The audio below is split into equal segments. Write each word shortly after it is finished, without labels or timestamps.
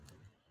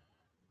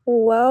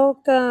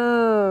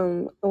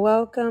Welcome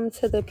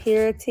to the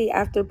Purity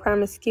After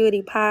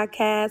Promiscuity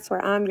podcast,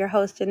 where I'm your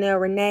host, Janelle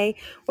Renee,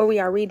 where we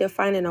are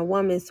redefining a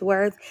woman's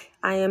worth.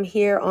 I am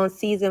here on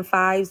season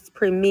 5's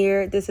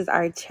premiere. This is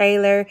our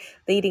trailer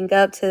leading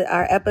up to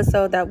our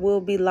episode that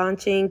will be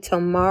launching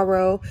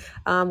tomorrow.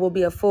 Will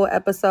be a full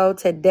episode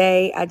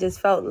today. I just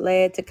felt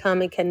led to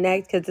come and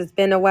connect because it's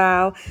been a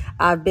while.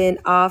 I've been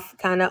off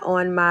kind of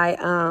on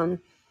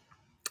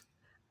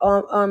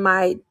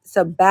my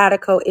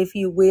sabbatical, if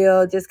you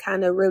will, just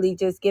kind of really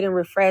just getting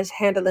refreshed,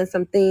 handling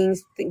some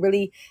things,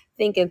 really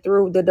thinking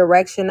through the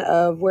direction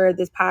of where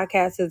this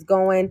podcast is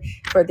going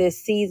for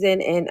this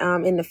season and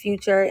in the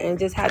future, and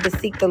just had to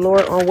seek the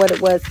Lord on what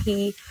it was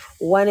He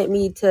wanted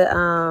me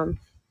to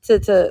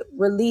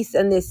release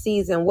in this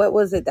season. What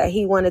was it that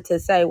He wanted to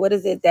say? What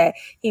is it that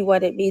He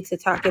wanted me to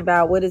talk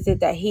about? What is it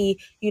that He,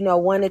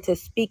 wanted to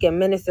speak and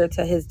minister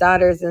to His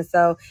daughters? And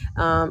so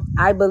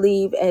I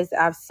believe as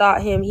I've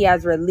sought Him, He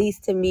has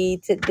released to me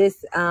to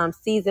this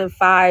season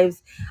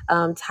 5's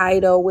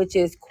title, which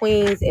is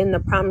Queens in the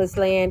Promised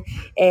Land.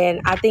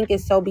 And I think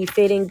it's so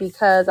befitting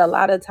because a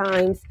lot of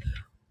times,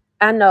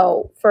 I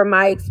know from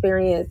my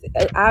experience,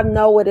 I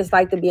know what it's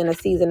like to be in a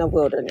season of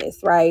wilderness,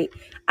 right?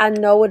 I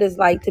know what it's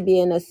like to be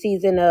in a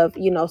season of,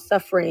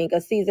 suffering, a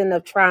season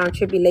of trial and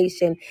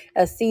tribulation,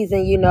 a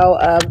season,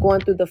 of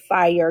going through the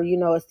fire,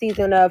 a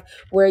season of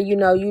where,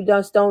 you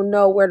just don't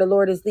know where the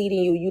Lord is leading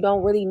you. You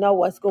don't really know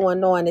what's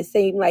going on. It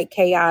seems like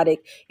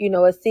chaotic.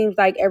 It seems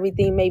like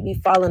everything may be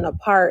falling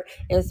apart.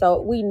 And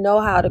so we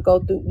know how to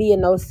be in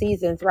those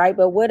seasons, right?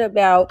 But what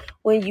about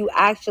when you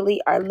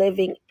actually are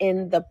living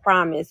in the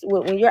promise,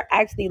 when you're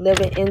actually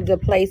living in the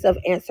place of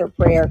answered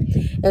prayer?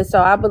 And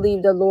so I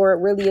believe the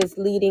Lord really is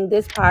leading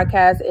this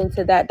podcast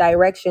into that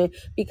direction,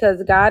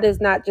 because God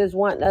is not just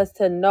wanting us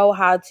to know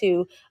how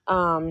to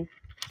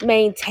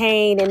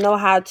maintain and know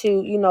how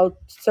to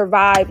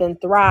survive and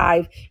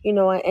thrive,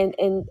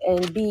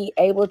 and be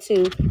able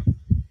to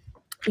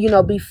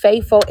be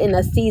faithful in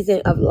a season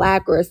of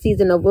lack or a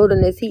season of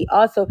wilderness. He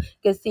also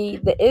can see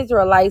the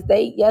Israelites,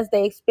 they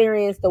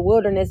experienced the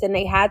wilderness, and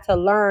they had to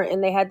learn,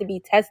 and they had to be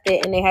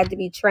tested, and they had to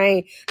be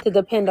trained to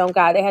depend on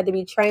God. They had to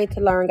be trained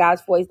to learn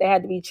God's voice. They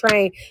had to be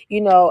trained,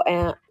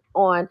 and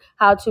on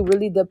how to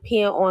really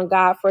depend on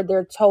God for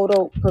their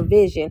total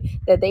provision,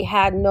 that they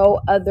had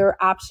no other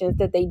options,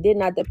 that they did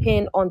not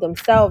depend on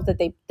themselves, that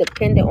they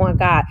depended on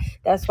God.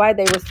 That's why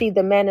they received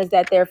the manners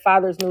that their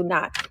fathers knew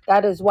not.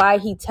 That is why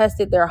He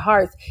tested their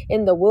hearts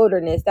in the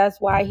wilderness.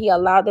 That's why He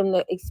allowed them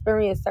to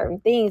experience certain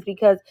things,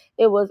 because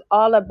it was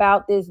all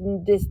about this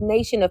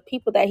nation of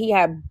people that He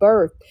had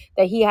birthed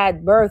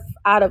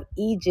out of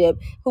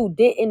Egypt, who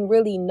didn't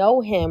really know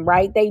Him,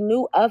 right? They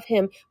knew of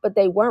Him, but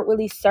they weren't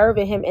really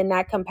serving Him in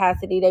that capacity.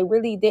 They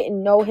really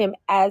didn't know Him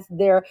as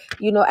their,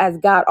 as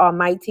God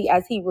Almighty,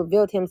 as He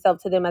revealed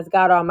Himself to them as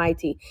God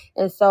Almighty.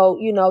 And so,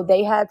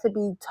 they had to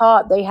be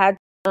taught. They had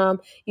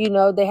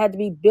they had to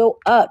be built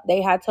up.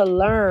 They had to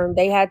learn.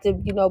 They had to,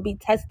 be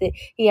tested.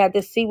 He had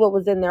to see what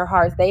was in their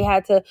hearts. They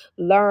had to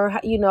learn,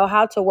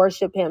 how to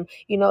worship Him.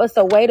 It's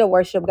a way to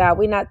worship God.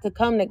 We're not to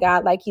come to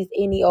God like He's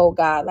any old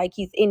God, like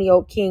He's any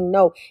old king.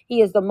 No,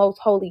 He is the most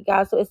holy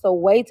God. So it's a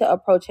way to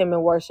approach Him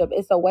and worship.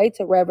 It's a way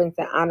to reverence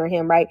and honor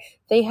Him, right?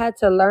 They had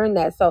to learn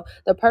that. So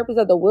the purpose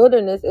of the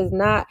wilderness is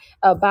not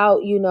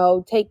about,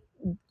 take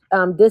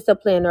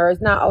discipline, or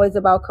it's not always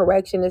about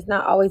correction. It's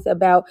not always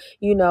about,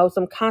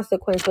 some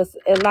consequences.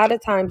 A lot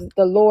of times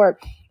the Lord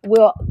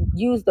will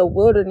use the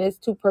wilderness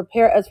to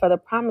prepare us for the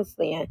promised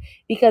land,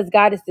 because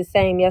God is the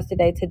same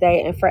yesterday,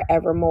 today, and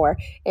forevermore.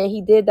 And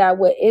He did that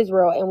with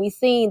Israel. And we've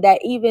seen that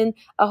even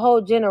a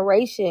whole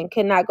generation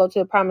cannot go to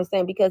the promised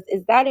land, because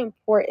it's that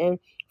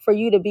important for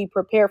you to be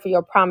prepared for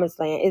your promised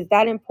land. It's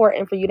that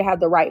important for you to have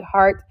the right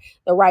heart,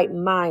 the right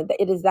mind.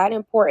 It is that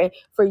important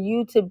for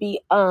you to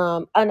be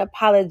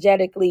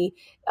unapologetically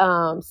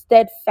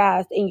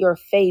steadfast in your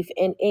faith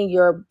and in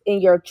your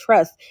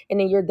trust and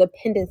in your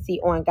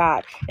dependency on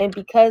God. And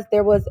because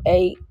there was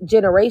a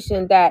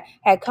generation that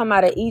had come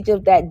out of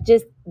Egypt, that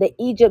just the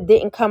Egypt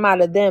didn't come out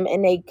of them,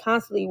 and they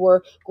constantly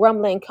were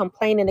grumbling,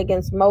 complaining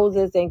against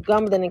Moses, and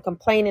grumbling and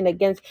complaining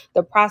against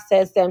the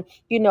process. And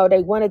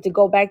they wanted to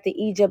go back to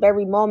Egypt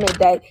every moment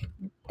that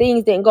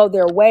things didn't go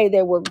their way.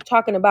 They were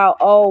talking about,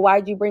 oh,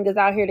 why'd you bring us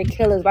out here to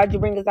kill us? Why'd you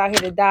bring us out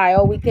here to die?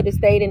 Oh, we could have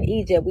stayed in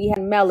Egypt. We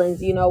had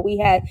melons, we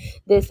had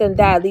this and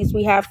that. At least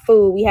we have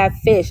food, we have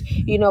fish,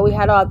 we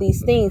had all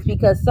these things.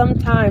 Because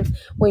sometimes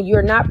when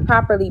you're not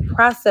properly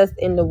processed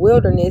in the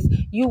wilderness,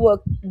 you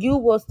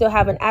will still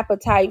have an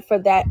appetite for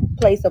that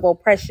place of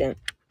oppression.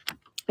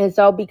 And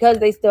so because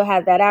they still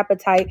had that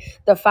appetite,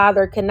 the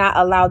Father cannot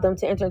allow them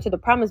to enter into the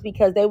promise,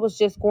 because they was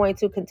just going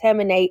to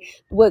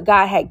contaminate what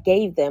God had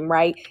gave them,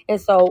 right?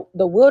 And so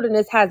the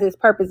wilderness has its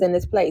purpose in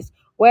this place.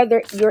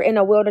 Whether you're in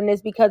a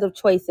wilderness because of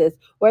choices,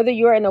 whether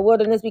you're in a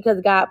wilderness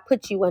because God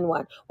put you in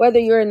one, whether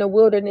you're in a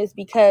wilderness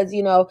because,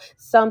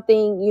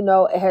 something,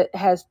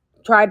 has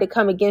tried to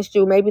come against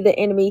you. Maybe the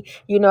enemy,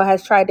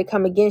 has tried to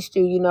come against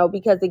you,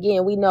 because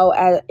again, we know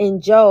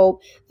in Job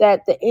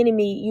that the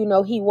enemy,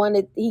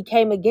 he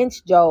came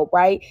against Job,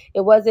 right?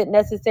 It wasn't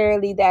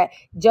necessarily that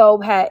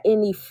Job had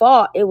any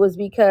fault. It was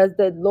because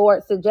the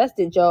Lord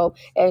suggested Job,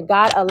 and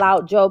God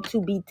allowed Job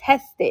to be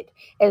tested.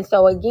 And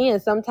so again,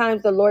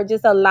 sometimes the Lord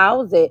just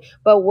allows it,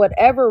 but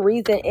whatever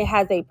reason, it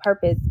has a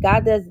purpose.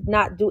 God does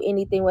not do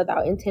anything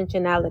without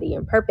intentionality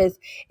and purpose.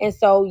 And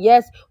so,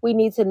 yes, we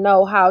need to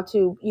know how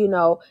to,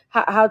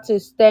 how to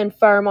stand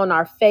firm on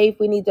our faith.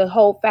 We need to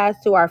hold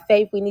fast to our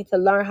faith. We need to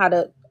learn how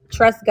to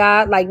trust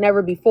God like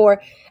never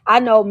before. I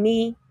know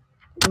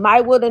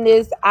my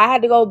wilderness, I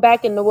had to go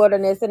back in the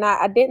wilderness, and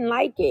I didn't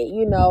like it.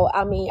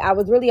 I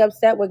was really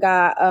upset with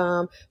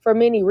God for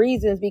many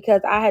reasons,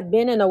 because I had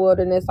been in a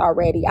wilderness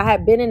already. I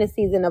had been in a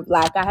season of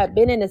lack. I had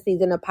been in a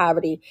season of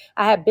poverty.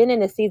 I had been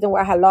in a season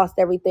where I had lost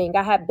everything.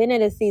 I had been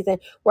in a season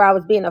where I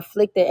was being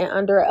afflicted and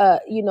under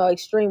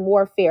extreme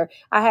warfare.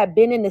 I had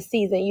been in a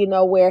season,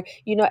 where,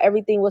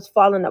 everything was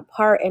falling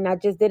apart, and I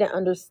just didn't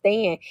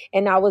understand.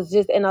 And I was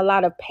just in a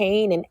lot of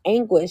pain and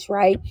anguish,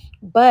 right?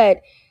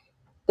 But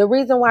the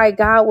reason why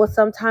God will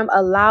sometimes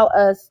allow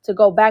us to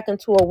go back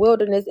into a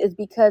wilderness is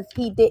because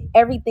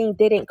everything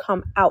didn't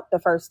come out the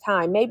first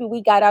time. Maybe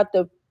we got out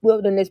the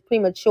wilderness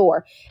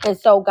premature. And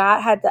so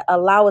God had to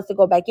allow us to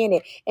go back in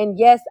it. And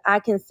yes,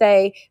 I can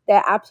say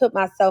that I put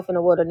myself in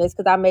a wilderness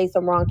because I made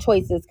some wrong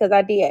choices, because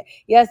I did.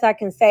 Yes, I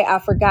can say I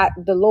forgot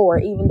the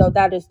Lord, even though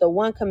that is the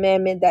one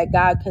commandment that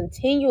God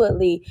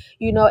continually,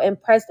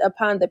 impressed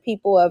upon the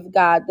people of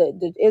God,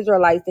 the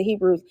Israelites, the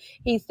Hebrews.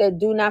 He said,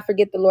 do not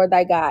forget the Lord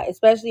thy God,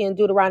 especially in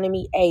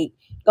Deuteronomy 8.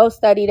 Go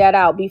study that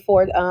out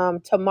before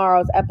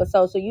tomorrow's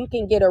episode, so you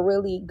can get a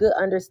really good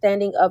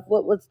understanding of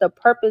what was the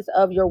purpose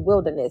of your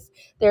wilderness.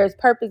 There is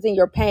purpose in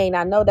your pain.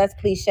 I know that's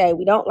cliche.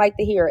 We don't like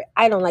to hear it.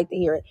 I don't like to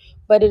hear it.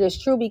 But it is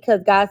true,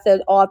 because God says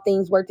all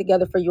things work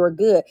together for your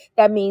good.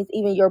 That means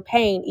even your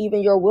pain,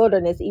 even your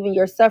wilderness, even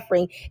your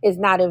suffering is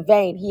not in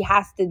vain. He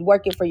has to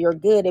work it for your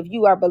good if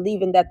you are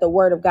believing that the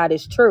word of God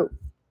is true.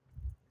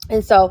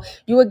 And so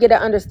you would get an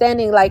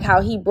understanding, like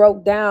how he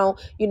broke down,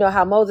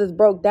 how Moses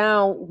broke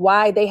down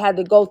why they had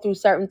to go through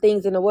certain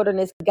things in the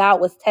wilderness.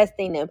 God was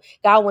testing them.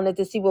 God wanted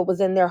to see what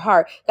was in their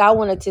heart. God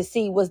wanted to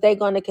see, was they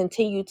going to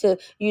continue to,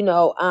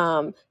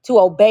 to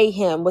obey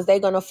him? Was they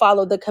going to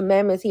follow the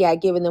commandments he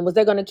had given them? Was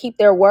they going to keep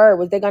their word?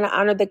 Was they going to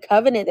honor the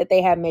covenant that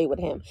they had made with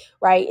him?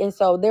 Right. And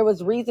so there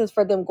was reasons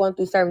for them going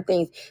through certain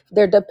things.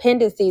 Their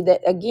dependency,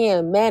 that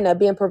again, manna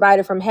being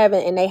provided from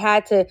heaven, and they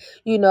had to,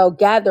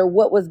 gather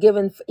what was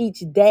given for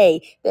each day,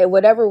 that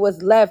whatever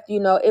was left,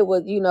 it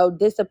would,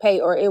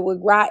 dissipate, or it would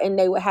rot, and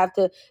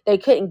they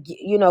couldn't,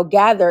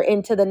 gather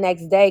into the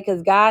next day,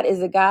 because God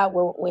is a God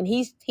where when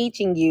he's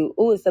teaching you,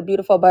 it's a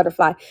beautiful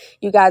butterfly.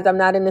 You guys, I'm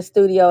not in the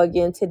studio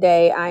again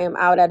today. I am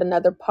out at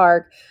another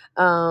park,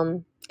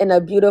 and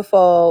a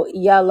beautiful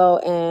yellow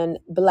and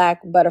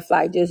black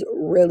butterfly just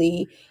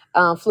really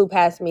flew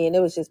past me, and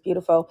it was just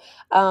beautiful,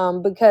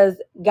 because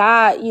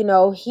God,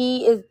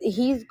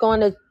 he's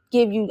going to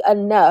give you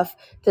enough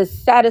to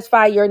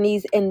satisfy your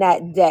needs in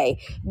that day,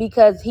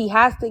 because he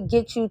has to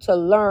get you to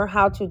learn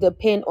how to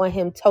depend on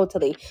him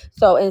totally.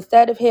 So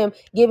instead of him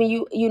giving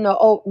you,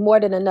 more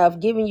than enough,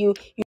 giving you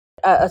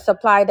a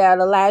supply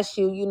that'll last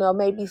you,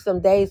 maybe some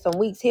days, some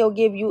weeks, he'll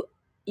give you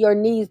your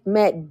needs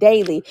met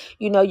daily,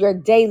 your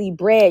daily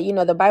bread.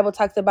 The Bible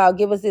talks about,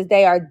 give us this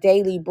day our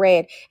daily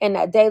bread. And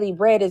that daily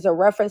bread is a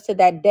reference to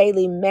that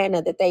daily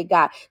manna that they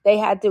got. They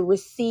had to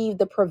receive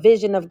the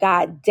provision of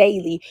God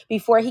daily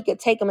before he could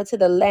take them into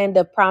the land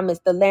of promise,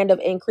 the land of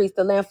increase,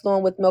 the land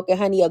flowing with milk and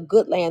honey, a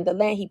good land, the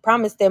land he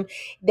promised them.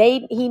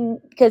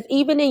 Because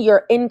even in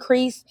your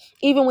increase,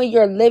 even when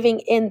you're living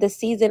in the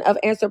season of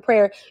answer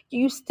prayer,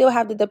 you still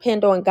have to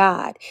depend on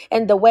God.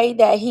 And the way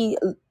that he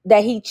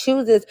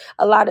chooses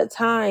a lot of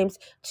times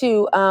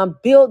to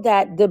build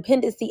that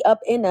dependency up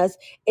in us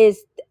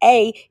is,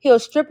 he'll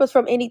strip us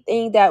from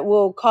anything that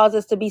will cause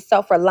us to be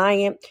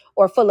self-reliant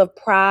or full of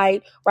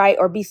pride, right?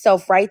 Or be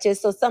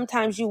self-righteous. So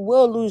sometimes you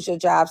will lose your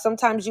job.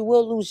 Sometimes you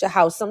will lose your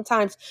house.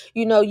 Sometimes,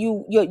 you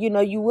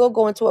will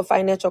go into a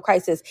financial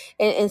crisis.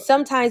 And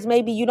sometimes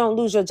maybe you don't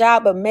lose your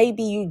job, but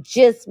maybe you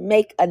just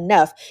make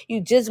enough.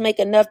 You just make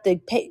enough to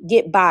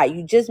get by.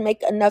 You just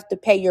make enough to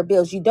pay your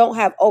bills. You don't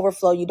have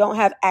overflow. You don't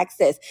have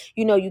access.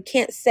 You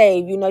can't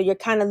save. You're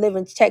kind of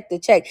living check to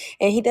check.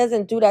 And he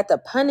doesn't do that to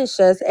punish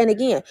us. And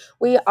again,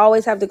 we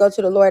always have to go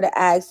to the Lord to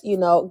ask,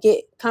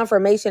 get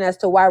confirmation as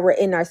to why we're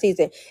in our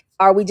season.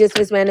 Are we just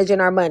mismanaging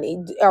our money?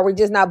 Are we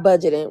just not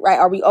budgeting, right?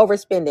 Are we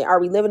overspending? Are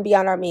we living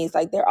beyond our means?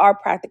 Like, there are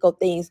practical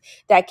things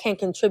that can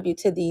contribute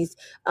to these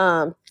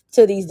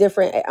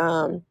different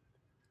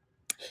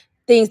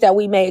things that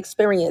we may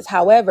experience.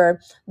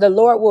 However, the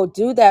Lord will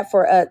do that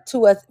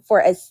to us for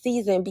a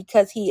season,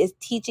 because he is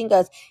teaching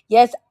us,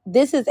 yes,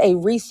 this is a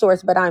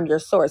resource, but I'm your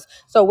source.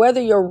 So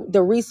whether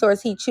the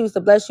resource he chooses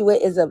to bless you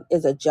with is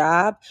a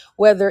job,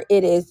 whether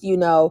it is,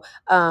 your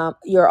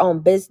own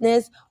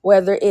business,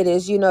 whether it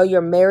is,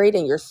 you're married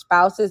and your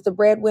spouse is the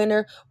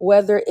breadwinner,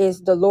 whether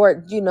it's the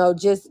Lord,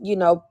 just,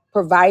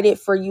 provided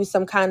for you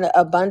some kind of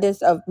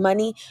abundance of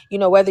money,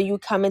 whether you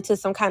come into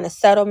some kind of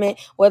settlement,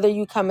 whether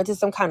you come into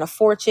some kind of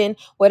fortune,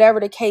 whatever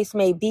the case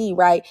may be,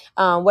 right?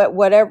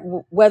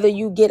 Whether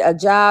you get a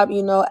job,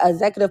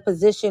 executive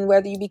position,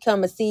 whether you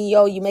become a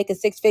CEO, you make a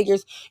six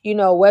figures,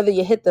 whether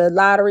you hit the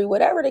lottery,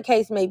 whatever the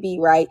case may be,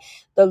 right?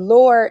 The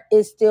Lord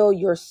is still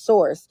your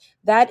source.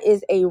 That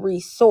is a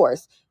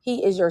resource.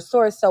 He is your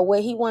source. So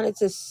what he wanted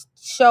to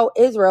show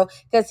Israel,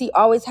 because he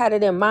always had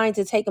it in mind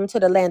to take them to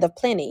the land of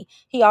plenty.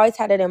 He always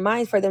had it in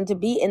mind for them to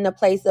be in the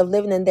place of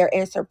living in their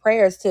answered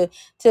prayers, to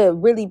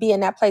really be in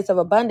that place of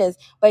abundance.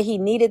 But he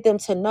needed them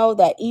to know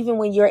that even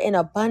when you're in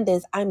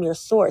abundance, I'm your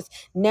source.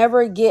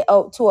 Never get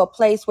to a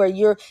place where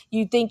you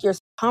think you're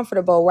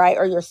comfortable, right?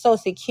 Or you're so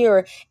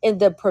secure in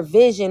the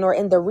provision or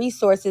in the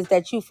resources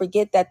that you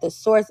forget that the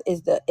source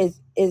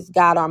is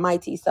God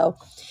Almighty. So,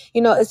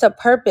 it's a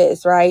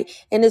purpose, right?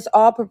 And it's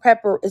all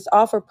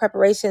for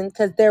preparation,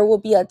 because there will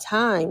be a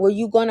time where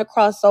you're going to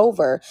cross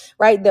over,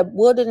 right? The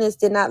wilderness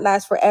did not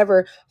last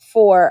forever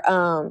for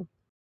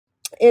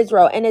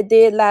Israel, and it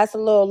did last a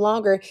little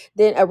longer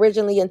than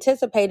originally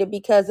anticipated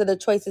because of the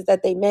choices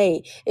that they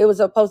made. It was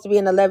supposed to be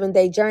an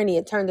 11-day journey.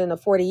 It turned into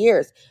 40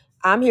 years.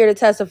 I'm here to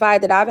testify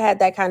that I've had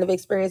that kind of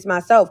experience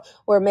myself,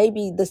 where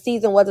maybe the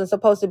season wasn't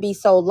supposed to be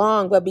so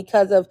long, but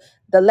because of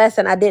the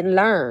lesson I didn't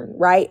learn,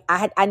 right?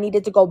 I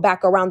needed to go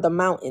back around the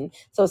mountain.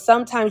 So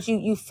sometimes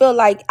you feel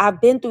like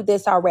I've been through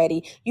this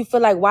already. You feel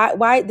like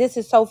why this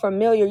is so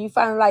familiar. You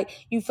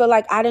feel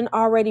like I didn't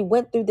already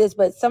went through this,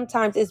 but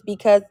sometimes it's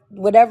because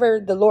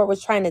whatever the Lord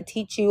was trying to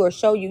teach you or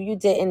show you, you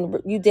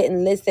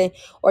didn't listen,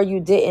 or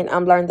you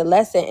didn't learn the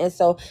lesson. And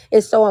so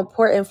it's so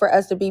important for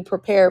us to be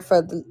prepared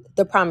for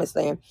the promised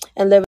land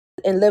and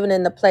living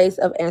in the place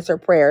of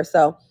answered prayer.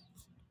 So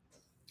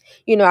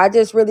I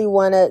just really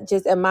want to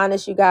just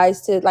admonish you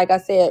guys to, like I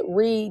said,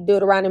 read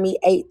Deuteronomy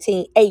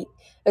 18:8.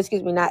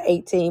 Excuse me, not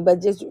 18,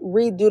 but just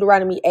read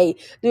Deuteronomy 8.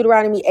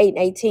 Deuteronomy 8 and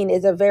 18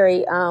 is a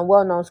very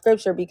well-known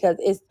scripture, because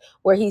it's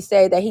where he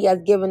said that he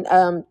has given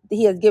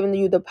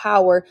you the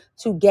power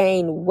to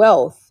gain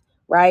wealth.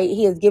 Right,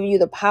 he has given you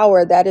the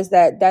power. That is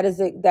that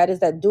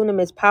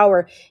dunamis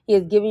power. He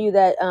has given you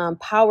that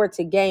power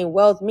to gain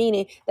wealth,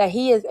 meaning that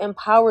he has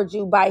empowered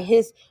you by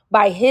his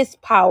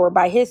power,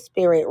 by his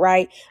spirit,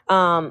 right?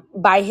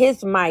 By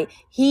his might.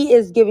 He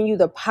is giving you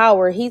the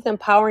power. He's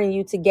empowering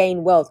you to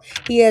gain wealth.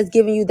 He has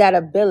given you that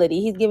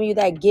ability. He's giving you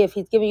that gift.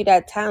 He's giving you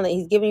that talent.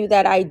 He's giving you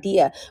that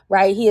idea,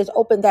 right? He has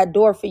opened that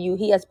door for you.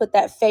 He has put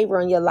that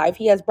favor in your life.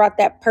 He has brought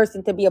that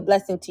person to be a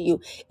blessing to you.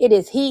 It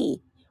is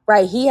he.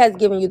 Right. He has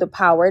given you the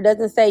power. It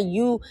doesn't say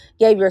you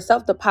gave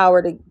yourself the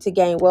power to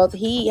gain wealth.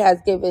 He has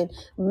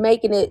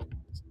making it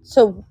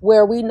so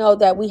where we know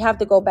that we have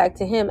to go back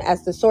to him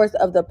as the source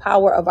of the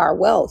power of our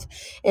wealth.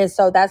 And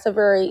so that's a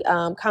very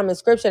common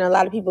scripture. And a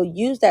lot of people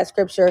use that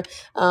scripture,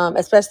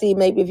 especially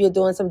maybe if you're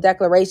doing some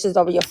declarations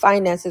over your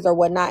finances or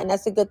whatnot. And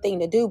that's a good thing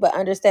to do. But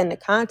understand the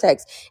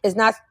context is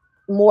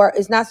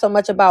it's not so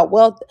much about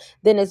wealth,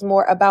 then it's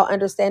more about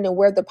understanding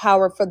where the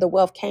power for the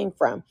wealth came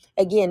from.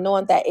 Again,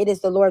 knowing that it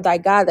is the Lord thy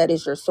God that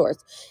is your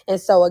source.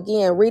 And so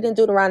again, reading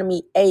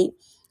Deuteronomy 8,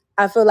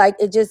 I feel like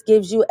it just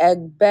gives you a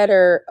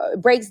better,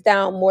 breaks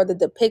down more the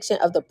depiction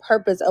of the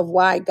purpose of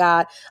why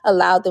God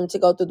allowed them to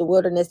go through the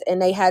wilderness,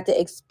 and they had to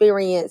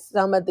experience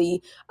some of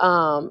the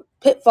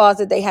pitfalls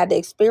that they had to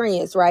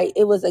experience, right?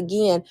 It was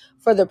again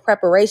for the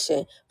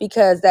preparation,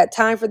 because that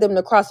time for them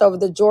to cross over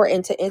the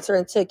Jordan to enter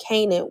into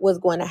Canaan was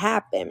going to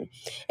happen.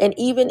 And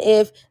even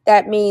if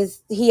that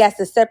means he has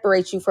to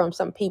separate you from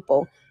some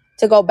people,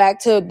 to go back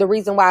to the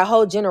reason why a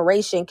whole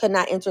generation could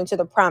not enter into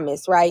the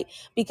promise, right?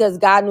 Because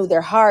God knew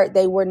their heart.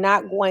 They were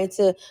not going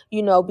to,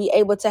 be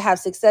able to have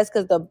success,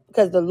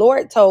 because the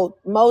Lord told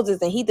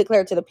Moses, and he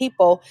declared to the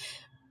people,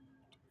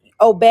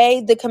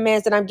 obey the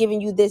commands that I'm giving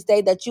you this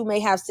day, that you may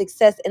have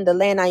success in the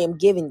land I am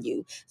giving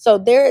you. So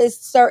there is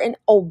certain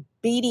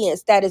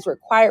obedience that is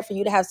required for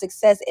you to have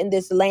success in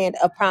this land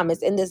of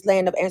promise, in this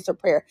land of answered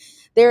prayer.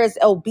 There is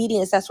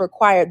obedience that's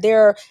required.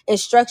 There are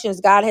instructions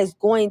God is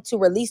going to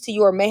release to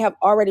you, or may have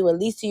already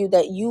released to you,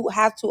 that you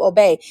have to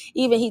obey.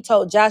 Even he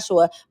told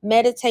Joshua,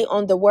 meditate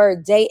on the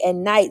word day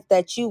and night,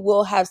 that you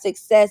will have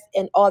success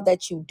in all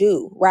that you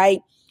do,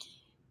 right?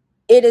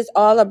 It is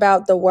all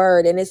about the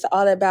word, and it's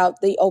all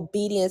about the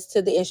obedience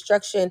to the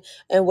instruction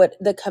and what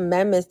the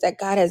commandments that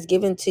God has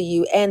given to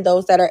you, and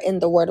those that are in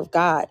the word of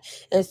God.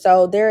 And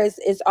so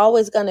it's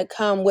always going to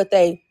come with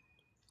a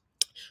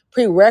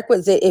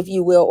prerequisite, if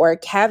you will, or a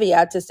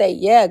caveat to say,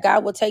 yeah,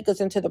 God will take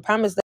us into the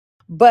promised land,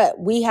 but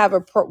we have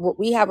a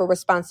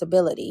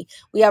responsibility.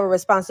 We have a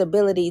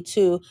responsibility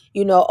to,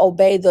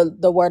 obey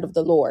the word of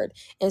the Lord.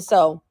 And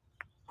so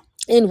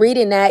in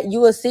reading that, you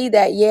will see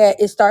that,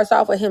 it starts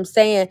off with him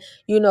saying,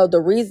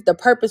 the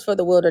purpose for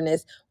the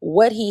wilderness,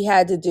 what he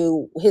had to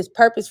do, his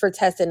purpose for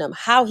testing them,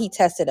 how he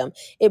tested them.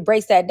 It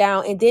breaks that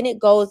down. And then it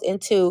goes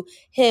into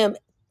him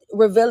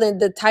revealing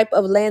the type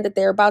of land that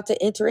they're about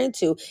to enter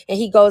into. And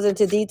he goes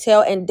into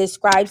detail and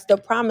describes the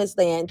promised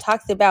land,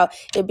 talks about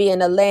it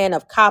being a land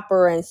of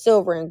copper and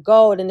silver and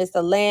gold. And it's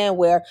a land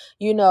where,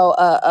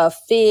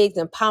 figs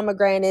and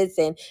pomegranates,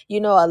 and,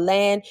 a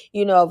land,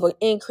 of an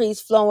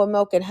increased flow of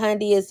milk and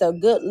honey. It's a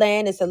good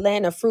land. It's a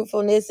land of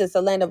fruitfulness. It's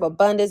a land of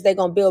abundance. They're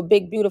going to build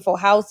big, beautiful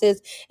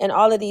houses and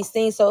all of these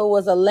things. So it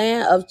was a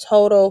land of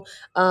total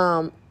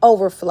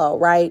overflow,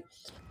 right?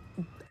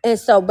 And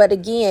so, but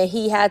again,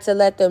 he had to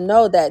let them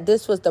know that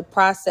this was the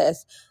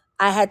process.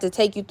 I had to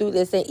take you through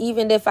this. And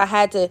even if I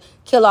had to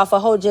kill off a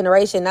whole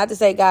generation, not to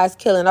say God's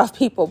killing off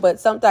people, but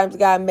sometimes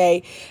God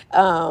may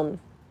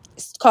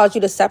cause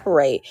you to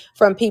separate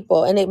from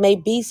people. And it may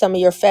be some of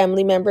your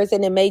family members,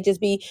 and it may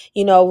just be,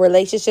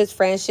 relationships,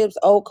 friendships,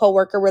 old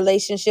co-worker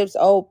relationships,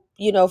 old,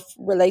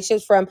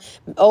 relationships from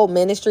old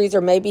ministries, or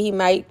maybe he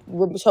might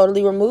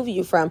totally remove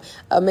you from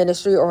a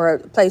ministry or a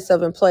place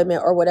of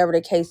employment or whatever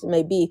the case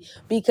may be,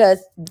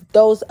 because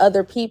those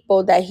other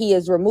people that he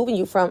is removing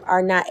you from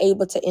are not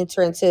able to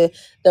enter into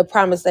the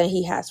promise that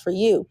he has for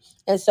you.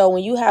 And so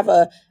when you have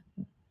a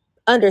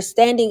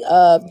understanding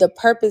of the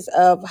purpose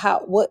of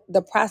what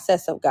the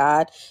process of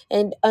God,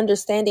 and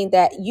understanding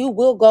that you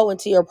will go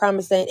into your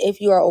promised land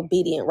if you are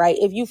obedient, right?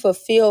 If you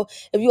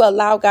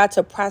allow God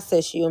to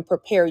process you and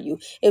prepare you,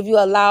 if you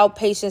allow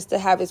patience to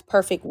have its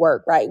perfect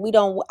work, right?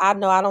 I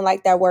know I don't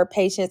like that word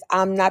patience.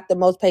 I'm not the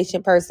most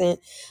patient person.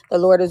 The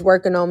Lord is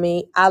working on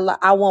me. I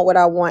want what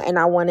I want, and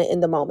I want it in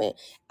the moment.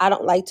 I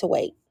don't like to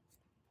wait.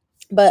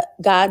 But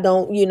God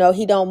don't,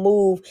 he don't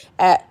move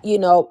at,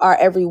 our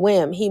every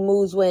whim. He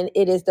moves when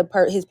it is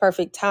his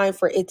perfect time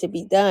for it to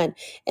be done.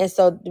 And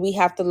so we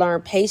have to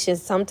learn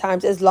patience.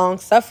 Sometimes it's long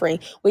suffering.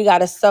 We got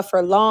to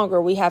suffer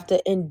longer. We have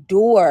to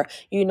endure,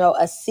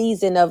 a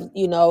season of,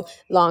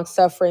 long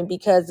suffering,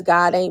 because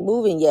God ain't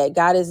moving yet.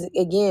 God is,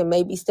 again,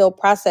 maybe still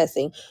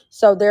processing.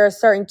 So there are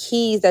certain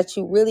keys that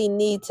you really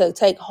need to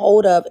take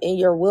hold of in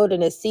your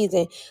wilderness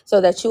season,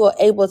 so that you are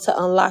able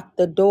to unlock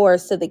the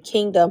doors to the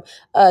kingdom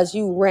as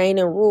you reign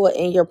and rule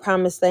in your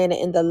promised land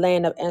and in the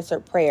land of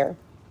answered prayer.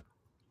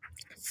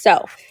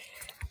 So,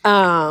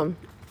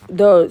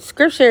 the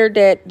scripture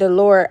that the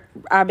Lord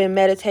I've been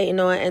meditating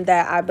on, and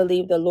that I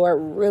believe the Lord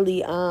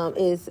really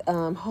is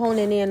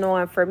honing in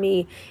on for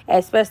me,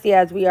 especially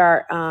as we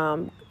are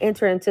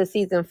entering into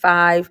season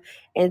 5,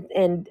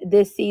 and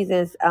this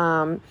season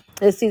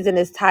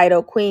is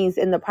titled Queens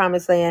in the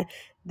Promised Land.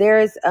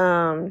 There's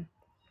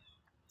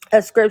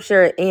a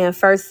scripture in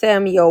First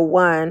Samuel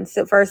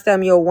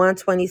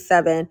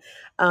 1:27.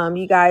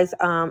 You guys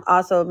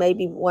also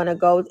maybe want to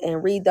go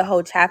and read the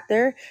whole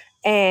chapter,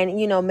 and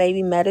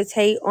maybe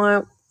meditate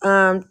on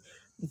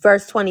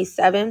verse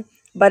 27.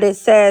 But it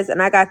says, and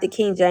I got the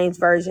King James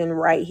version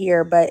right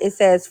here, but it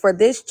says, "For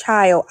this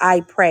child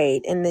I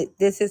prayed," and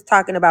this is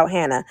talking about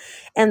Hannah,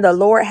 "and the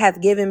Lord hath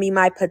given me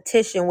my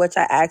petition which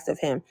I asked of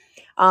him."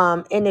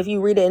 And if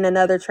you read it in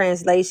another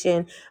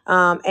translation,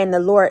 and the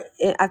Lord,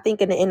 I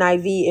think in the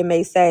NIV, it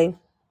may say,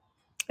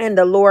 "And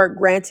the Lord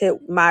granted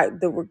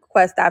the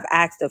request I've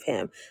asked of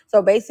him."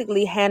 So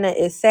basically, Hannah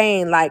is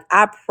saying, like,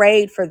 I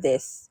prayed for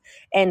this,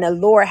 and the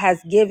Lord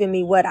has given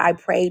me what I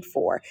prayed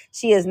for.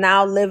 She is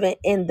now living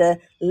in the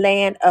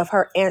land of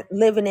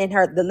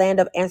the land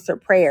of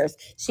answered prayers.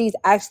 She's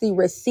actually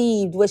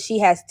received what she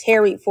has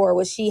tarried for,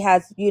 what she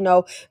has,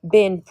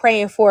 been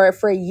praying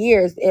for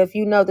years. If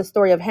you know the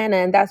story of Hannah,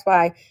 and that's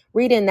why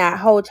reading that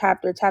whole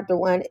chapter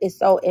 1, is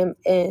so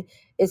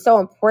is so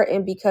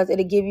important, because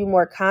it'll give you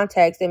more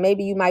context, and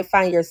maybe you might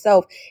find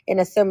yourself in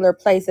a similar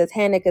place as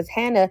Hannah, because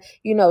Hannah,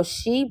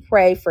 she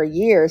prayed for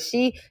years.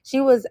 She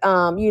was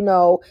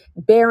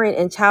barren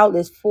and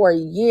childless for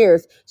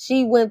years.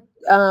 She went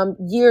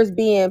years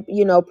being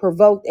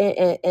provoked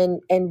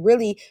and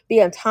really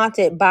being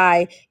taunted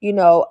by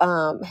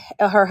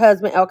her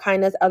husband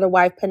Elkanah's other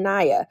wife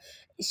Peninnah.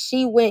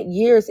 She went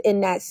years in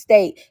that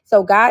state.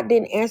 So God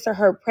didn't answer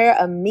her prayer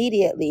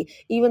immediately,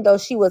 even though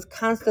she was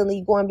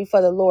constantly going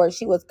before the Lord.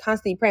 She was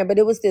constantly praying. But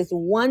it was this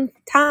one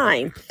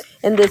time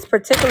in this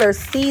particular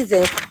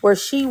season where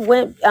she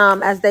went,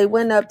 as they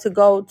went up to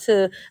go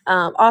to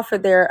offer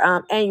their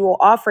annual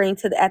offering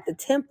at the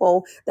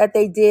temple that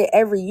they did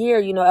every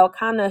year.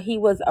 Elkanah, he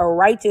was a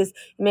righteous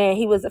man.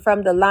 He was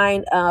from the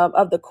line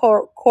of the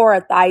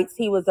Korathites.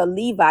 He was a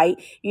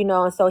Levite,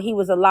 and so he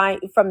was a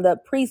line from the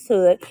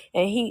priesthood,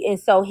 and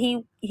so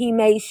he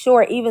made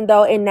sure, even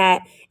though in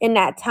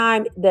that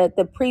time that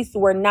the priests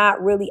were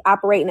not really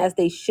operating as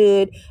they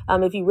should.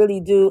 If you really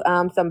do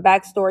some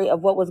backstory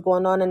of what was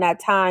going on in that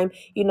time,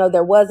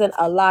 there wasn't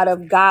a lot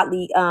of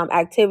godly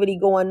activity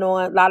going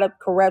on, a lot of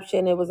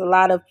corruption. It was a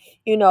lot of,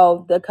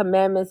 the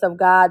commandments of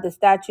God, the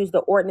statutes, the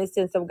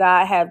ordinances of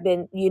God have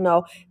been,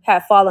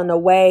 have fallen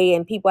away,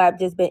 and people have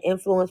just been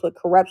influenced with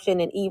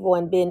corruption and evil,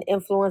 and been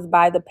influenced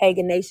by the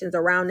pagan nations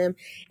around them.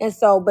 And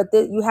so, but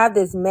you have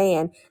this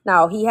man.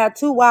 Now, he had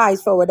 2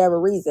 wives for whatever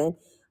reason,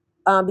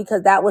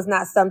 because that was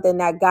not something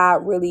that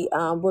God really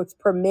was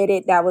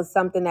permitted. That was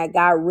something that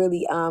God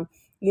really,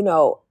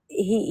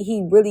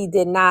 he really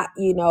did not,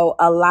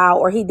 allow,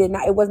 or he did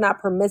not, it was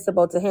not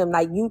permissible to him.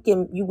 Like,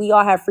 we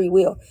all have free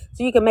will,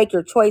 so you can make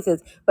your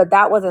choices, but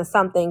that wasn't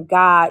something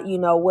God,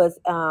 was,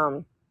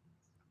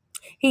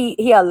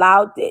 he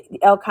allowed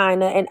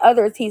Elkanah and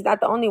others. He's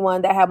not the only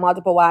one that had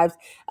multiple wives,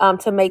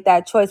 to make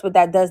that choice. But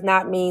that does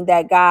not mean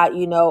that God,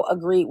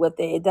 agreed with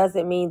it. It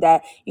doesn't mean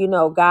that,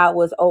 God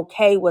was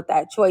okay with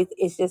that choice.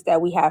 It's just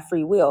that we have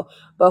free will.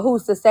 But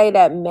who's to say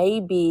that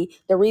maybe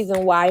the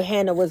reason why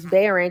Hannah was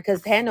barren,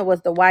 because Hannah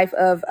was the wife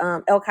of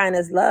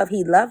Elkanah's love.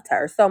 He loved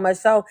her so much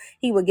so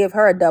he would give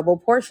her a double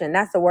portion.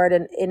 That's a word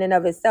in and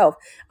of itself,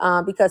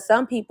 because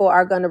some people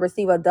are going to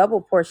receive a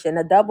double portion,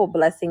 a double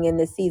blessing in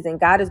this season.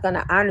 God is going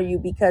to honor you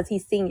because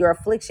he's seen your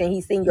affliction.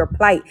 He's seen your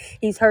plight.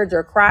 He's heard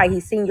your cry.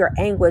 He's seen your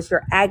anguish,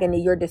 your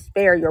agony, your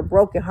despair, your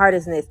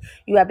brokenheartedness.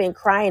 You have been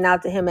crying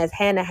out to him as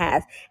Hannah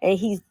has, and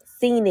he's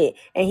seen it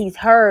and he's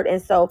heard.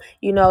 And so,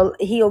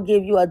 he'll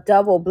give you a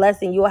double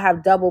blessing. You'll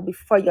have double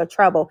before your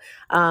trouble,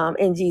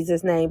 in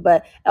Jesus' name.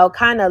 But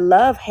Elkanah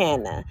loved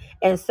Hannah.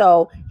 And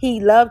so he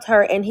loved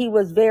her, and he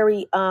was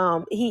very,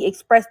 he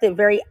expressed it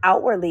very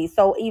outwardly.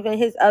 So even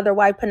his other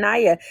wife,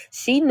 Peninnah,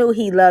 she knew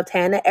he loved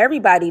Hannah.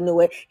 Everybody knew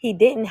it. He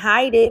didn't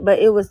hide it, but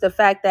it was the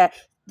fact that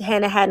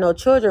Hannah had no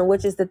children,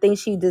 which is the thing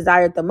she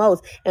desired the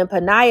most. And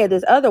Peninnah,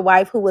 this other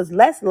wife who was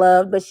less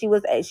loved, but she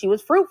was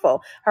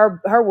fruitful. Her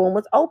womb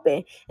was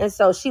open. And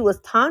so she was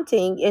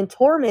taunting and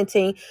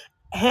tormenting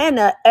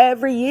Hannah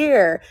every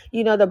year.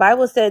 The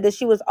Bible said that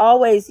she was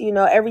always,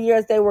 every year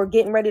as they were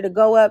getting ready to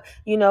go up,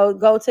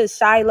 go to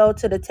Shiloh,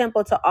 to the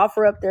temple, to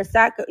offer up their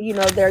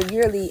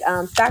yearly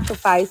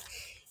sacrifice,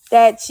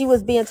 that she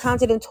was being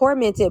taunted and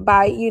tormented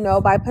by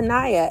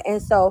Peninnah.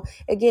 And so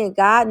again,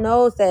 God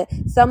knows that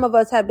some of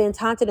us have been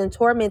taunted and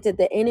tormented.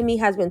 The enemy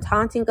has been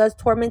taunting us,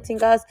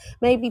 tormenting us.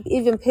 Maybe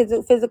even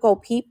physical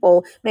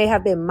people may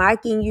have been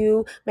mocking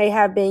you, may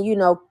have been,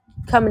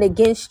 coming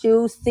against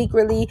you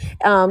secretly,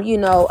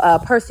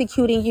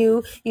 persecuting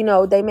you.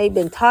 They may have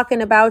been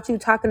talking about you,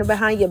 talking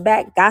behind your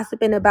back,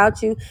 gossiping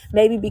about you,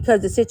 maybe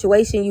because the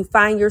situation you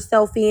find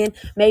yourself in,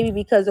 maybe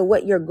because of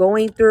what you're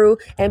going through,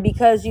 and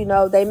because,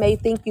 they may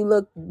think you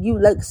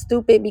look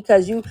stupid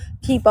because you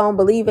keep on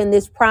believing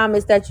this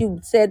promise that you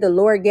said the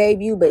Lord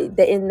gave you, but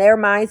in their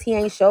minds, he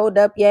ain't showed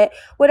up yet,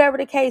 whatever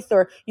the case,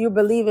 or you're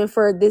believing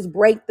for this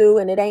breakthrough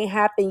and it ain't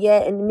happened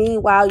yet. And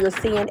meanwhile, you're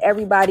seeing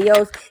everybody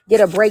else get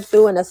a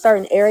breakthrough in a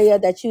certain area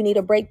that you need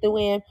a breakthrough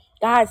in.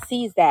 God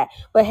sees that.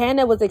 But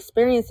Hannah was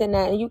experiencing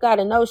that, and you got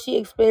to know she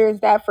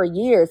experienced that for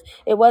years.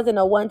 It wasn't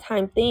a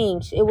one-time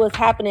thing. It was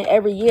happening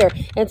every year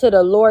until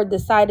the Lord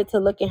decided to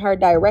look in her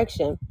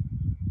direction.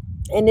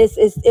 And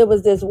it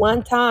was this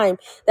one time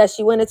that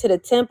she went into the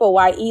temple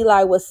while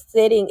Eli was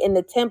sitting in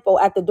the temple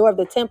at the door of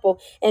the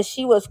temple, and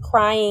she was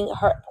pouring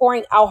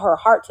out her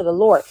heart to the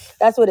Lord.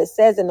 That's what it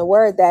says in the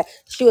word, that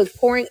she was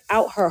pouring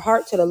out her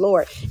heart to the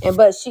Lord.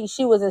 But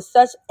she was in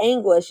such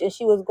anguish, and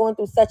she was going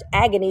through such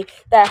agony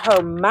that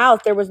her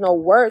mouth, there was no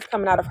words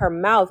coming out of her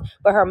mouth,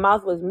 but her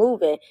mouth was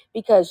moving.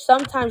 Because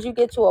sometimes you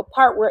get to a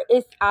part where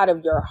it's out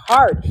of your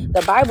heart.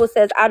 The Bible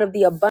says, out of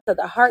the abundance of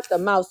the heart, the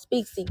mouth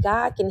speaks. See,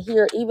 God can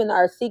hear even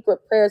our secret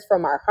prayers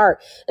from our heart.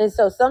 And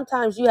so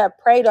sometimes you have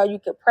prayed, or you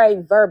could pray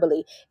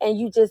verbally, and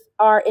you just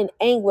are in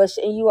anguish,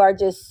 and you are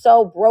just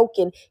so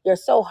broken. You're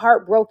so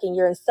heartbroken.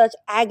 You're in such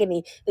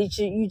agony that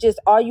you just,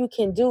 all you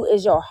can do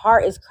is your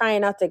heart is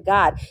crying out to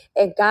God.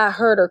 And God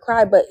heard her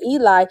cry. But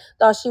Eli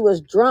thought she was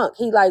drunk.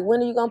 He like,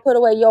 when are you going to put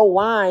away your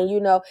wine?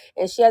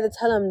 And she had to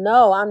tell him,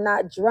 no, I'm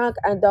not drunk.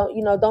 And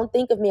don't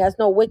think of me as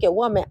no wicked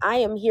woman. I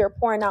am here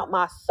pouring out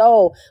my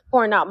soul,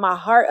 pouring out my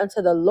heart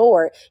unto the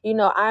Lord.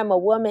 I am a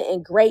woman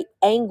in great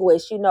anguish.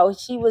 She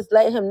was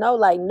letting him know,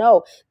 like,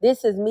 no,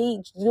 this is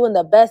me doing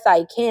the best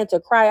I can to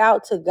cry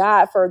out to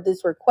God for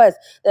this request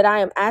that I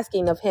am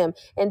asking of him.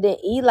 And then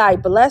Eli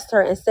blessed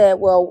her and said,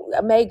 well,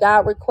 may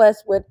God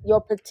request with your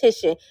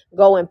petition,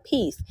 go in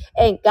peace.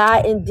 And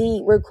God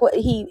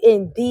he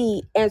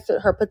indeed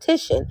answered her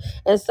petition.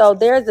 And so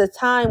there's a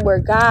time where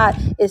God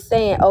is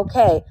saying,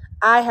 okay,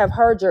 I have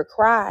heard your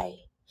cry.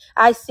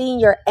 I've seen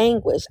your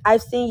anguish.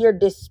 I've seen your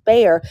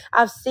despair.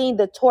 I've seen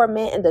the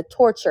torment and the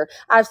torture.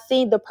 I've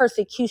seen the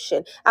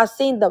persecution. I've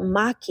seen the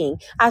mocking.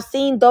 I've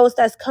seen those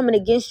that's coming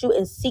against you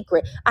in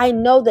secret. I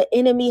know the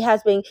enemy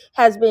has been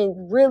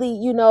really,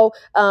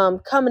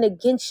 coming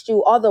against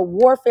you. All the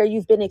warfare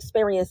you've been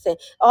experiencing,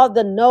 all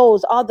the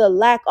no's, all the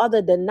lack, all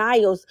the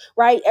denials,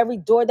 right? Every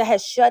door that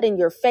has shut in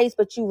your face,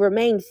 but you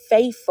remain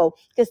faithful.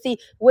 Because see,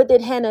 what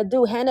did Hannah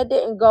do? Hannah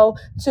didn't go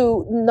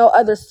to no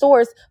other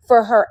source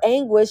for her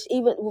anguish,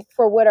 even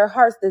for what her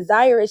heart's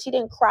desire is. She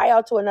didn't cry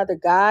out to another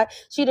God.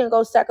 She didn't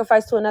go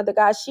sacrifice to another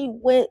God. She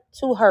went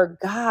to her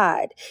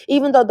God.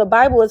 Even though the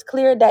Bible is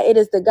clear that it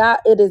is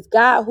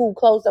God who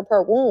closed up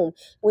her womb.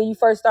 When you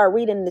first start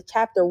reading the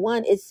chapter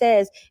 1, it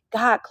says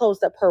God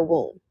closed up her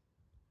womb.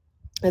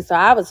 And so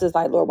I was just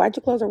like, Lord, why'd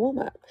you close her womb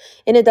up?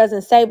 And it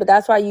doesn't say, but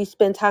that's why you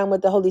spend time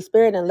with the Holy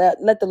Spirit and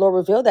let the Lord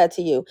reveal that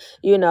to you,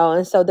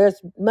 And so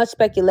there's much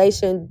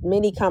speculation,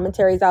 many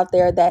commentaries out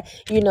there that,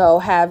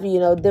 have,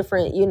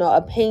 different,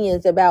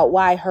 opinions about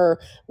why her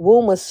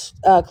womb was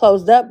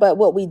closed up. But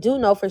what we do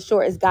know for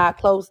sure is God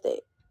closed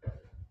it,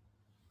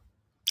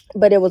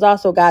 but it was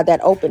also God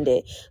that opened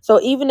it. So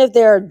even if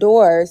there are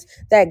doors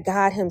that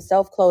God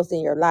himself closed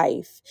in your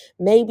life,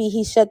 maybe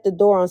he shut the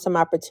door on some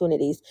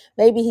opportunities.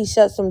 Maybe he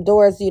shut some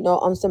doors,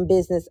 on some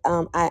business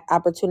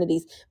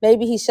opportunities.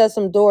 Maybe he shut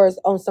some doors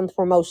on some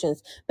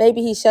promotions.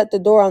 Maybe he shut the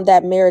door on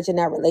that marriage and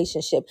that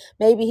relationship.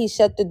 Maybe he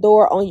shut the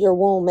door on your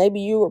womb. Maybe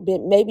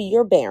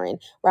you're barren,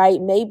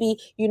 right? Maybe,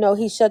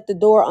 he shut the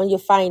door on your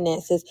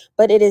finances,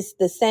 but it is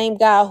the same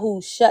God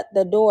who shut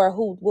the door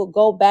who will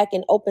go back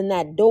and open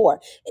that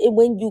door.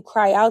 When you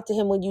cry out to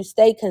him, when you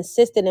stay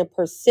consistent and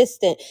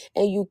persistent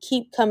and you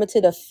keep coming to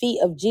the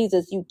feet of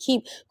Jesus, you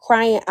keep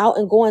crying out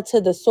and going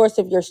to the source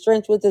of your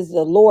strength, which is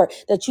the Lord,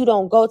 that you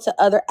don't go to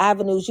other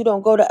avenues. You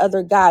don't go to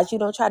other gods. You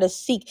don't try to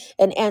seek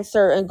an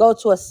answer and go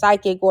to a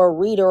psychic or a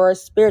reader or a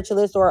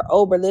spiritualist or an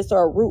herbalist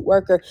or a root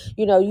worker.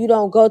 You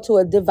don't go to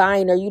a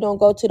diviner. You don't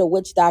go to the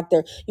witch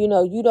doctor. You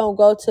don't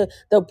go to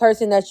the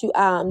person that you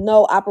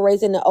know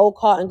operates in the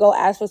occult and go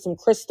ask for some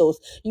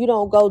crystals. You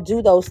don't go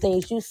do those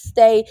things. You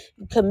stay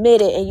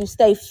committed and you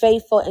stay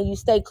faithful and you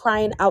stay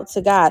crying out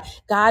to God.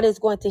 God is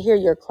going to hear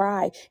your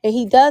cry, and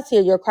he does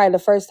hear your cry the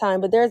first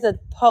time, but there's a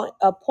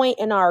point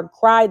in our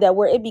cry that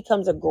where it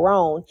becomes a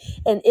groan,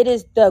 and it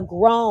is the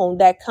groan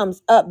that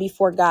comes up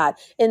before God.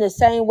 In the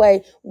same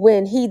way,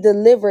 when he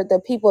delivered the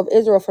people of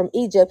Israel from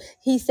Egypt,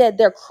 he said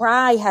their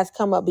cry has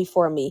come up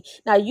before me.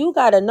 Now you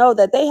got to know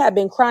that they had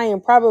been crying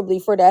probably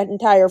for that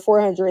entire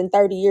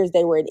 430 years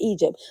they were in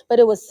Egypt, but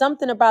it was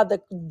something about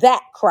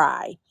that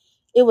cry.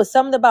 It was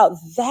something about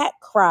that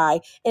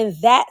cry in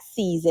that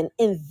season,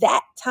 in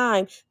that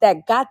time,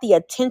 that got the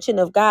attention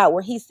of God,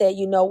 where he said,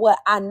 you know what?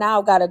 I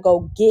now got to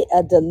go get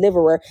a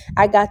deliverer.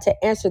 I got to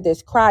answer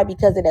this cry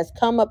because it has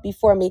come up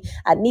before me.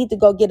 I need to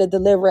go get a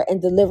deliverer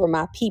and deliver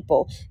my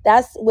people.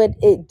 That's what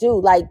it do.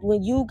 Like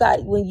when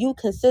you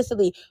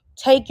consistently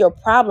take your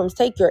problems,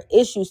 take your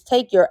issues,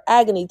 take your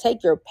agony,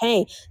 take your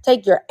pain,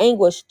 take your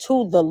anguish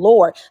to the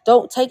Lord.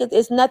 Don't take it.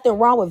 It's nothing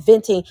wrong with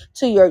venting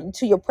to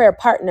your prayer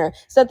partner.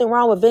 It's nothing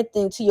wrong with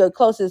venting to your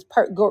closest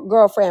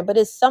girlfriend. But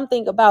it's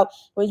something about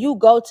when you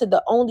go to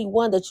the only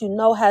one that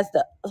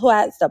who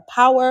has the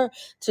power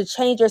to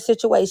change your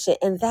situation,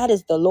 and that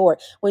is the Lord.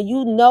 When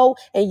you know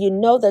and you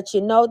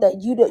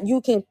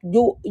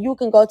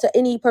can go to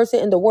any person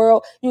in the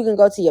world. You can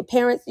go to your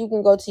parents. You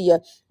can go to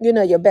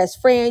your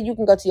best friend. You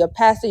can go to your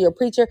pastor, your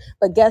preacher,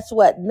 but guess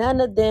what?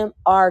 None of them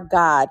are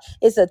God.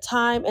 It's a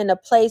time and a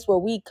place where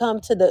we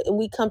come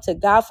to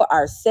God for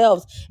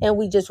ourselves, and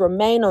we just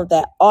remain on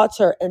that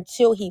altar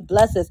until he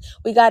blesses.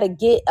 We got to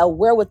get a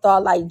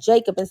wherewithal like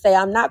Jacob and say,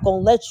 I'm not going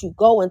to let you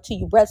go until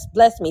you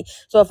bless me.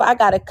 So if I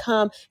got to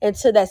come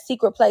into that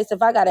secret place,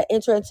 if I got to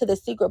enter into the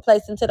secret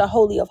place, into the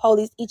Holy of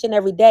Holies each and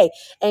every day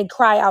and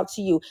cry out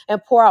to you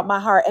and pour out my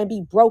heart and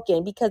be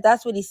broken, because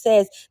that's what he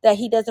says, that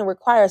he doesn't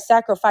require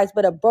sacrifice,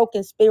 but a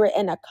broken spirit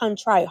and a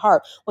contrite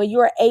heart. When you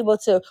are able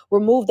to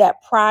remove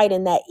that pride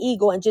and that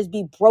ego and just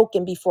be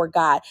broken before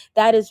God,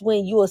 that is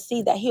when you will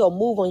see that he'll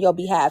move on your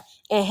behalf.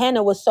 And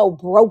Hannah was so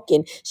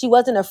broken. She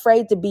wasn't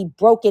afraid to be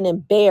broken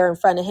and bare in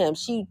front of him.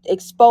 She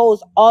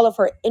exposed all of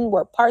her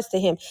inward parts to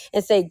him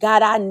and say,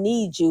 God, I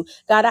need you.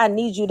 God, I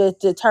need you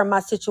to turn my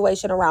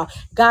situation around.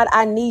 God,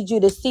 I need you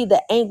to see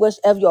the anguish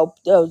of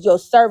your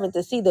servant,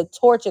 to see the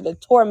torture, the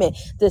torment,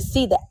 to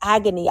see the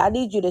agony. I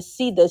need you to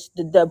see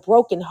the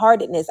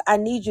brokenheartedness. I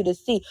need you to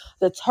see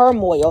the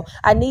turmoil.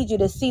 I need you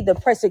to see the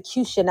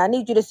persecution. I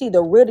need you to see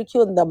the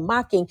ridicule and the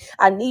mocking.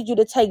 I need you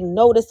to take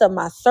notice of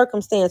my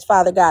circumstance,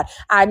 Father God.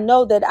 I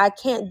know that I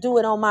can't do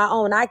it on my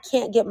own. I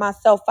can't get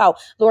myself out.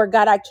 Lord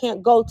God, I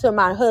can't go to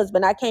my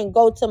husband. I can't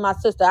go to my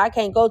sister. I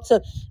can't go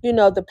to,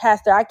 the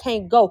pastor. I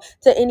can't go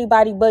to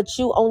anybody but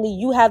you. Only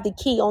you have the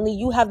key. Only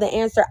you have the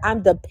answer.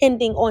 I'm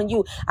depending on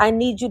you. I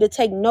need you to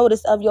take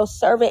notice of your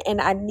servant,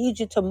 and I need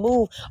you to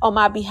move on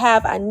my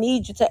behalf. I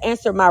need you to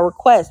answer my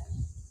request.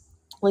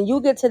 When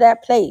you get to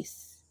that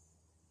place,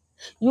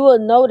 you will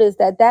notice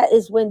that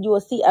is when you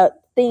will see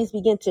things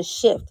begin to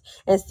shift.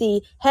 And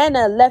see,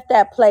 Hannah left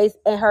that place,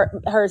 and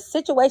her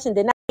situation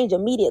did not change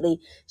immediately.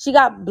 She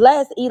got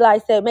blessed. Eli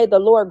said, may the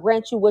Lord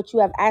grant you what you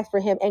have asked for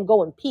him, and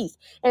go in peace.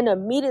 And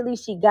immediately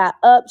she got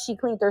up, she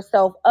cleaned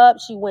herself up,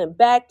 she went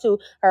back to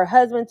her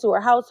husband, to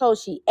her household,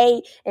 she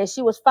ate, and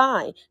she was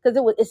fine.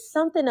 Because it's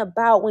something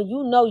about when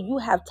you know you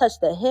have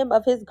touched the hem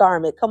of his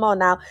garment. Come on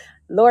now.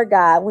 Lord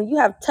God, when you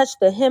have touched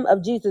the hem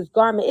of Jesus'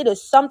 garment, it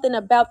is something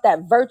about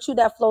that virtue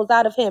that flows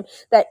out of him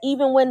that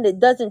even when it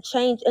doesn't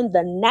change in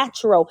the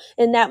natural,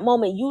 in that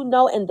moment, you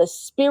know, in the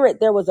spirit,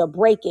 there was a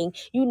breaking.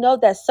 You know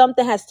that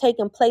something has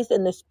taken place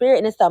in the spirit,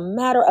 and it's a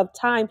matter of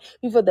time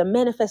before the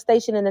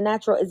manifestation in the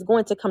natural is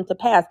going to come to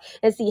pass.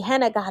 And see,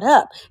 Hannah got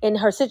up and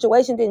her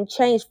situation didn't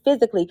change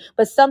physically,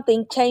 but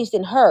something changed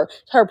in her.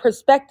 Her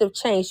perspective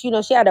changed. You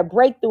know, she had a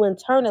breakthrough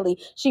internally.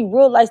 She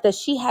realized that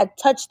she had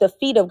touched the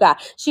feet of God.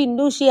 She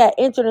knew she had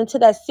entered into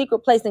that secret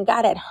place and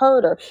God had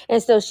heard her.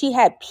 And so she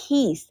had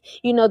peace.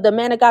 You know, the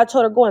man of God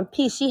told her, go in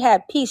peace. She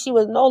had peace. She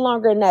was no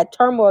longer in that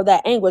turmoil,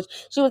 that anguish.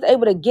 She was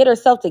able to get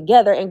herself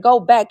together and go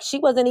back. She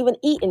wasn't even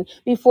eating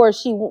before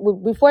she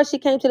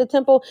came to the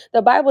temple.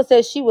 The Bible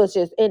says she was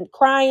just in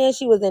crying.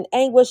 She was in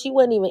anguish. She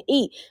wouldn't even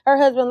eat. Her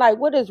husband like,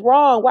 what is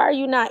wrong? Why are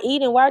you not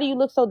eating? Why do you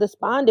look so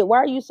despondent? Why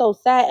are you so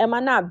sad? Am I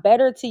not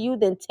better to you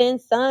than 10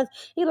 sons?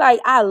 He like,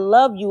 I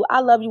love you. I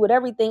love you with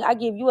everything. I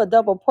give you a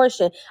double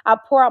portion. I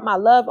pour out my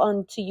love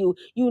unto you.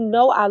 You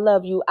know I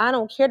love you. I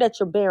don't care that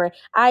you're barren.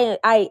 I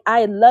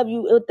love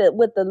you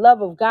with the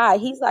love of God.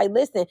 He's like,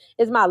 listen,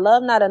 is my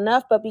love not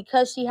enough? But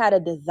because she had a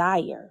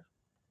desire.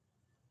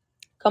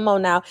 Come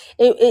on now.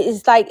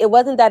 It's like it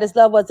wasn't that his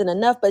love wasn't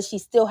enough, but she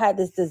still had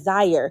this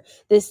desire,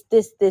 this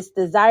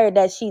desire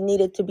that she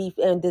needed to be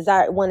and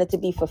desire wanted to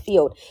be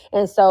fulfilled.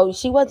 And so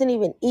she wasn't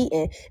even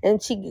eating.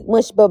 And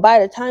but by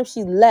the time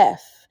she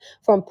left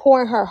from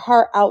pouring her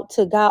heart out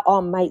to God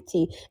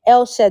Almighty,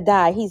 El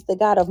Shaddai, he's the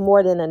God of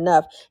more than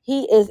enough.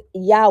 He is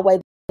Yahweh,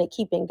 the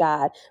keeping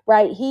God,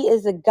 right? He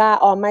is a God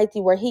Almighty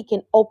where he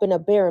can open a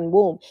barren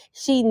womb.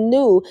 She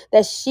knew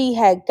that she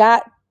had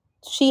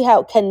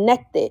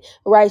connected,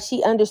 right?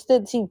 She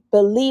understood, she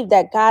believed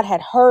that God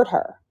had heard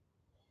her.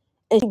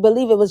 And she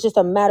believed it was just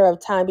a matter of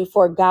time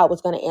before God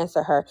was going to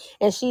answer her.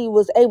 And she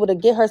was able to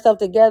get herself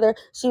together.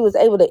 She was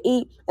able to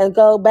eat and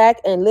go back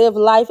and live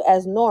life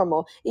as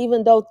normal,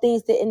 even though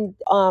things didn't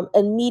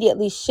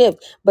immediately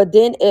shift. But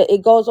then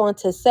it goes on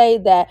to say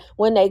that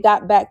when they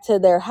got back to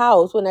their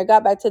house, when they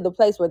got back to the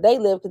place where they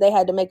lived, because they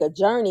had to make a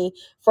journey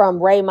from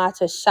Ramah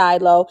to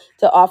Shiloh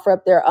to offer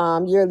up their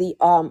yearly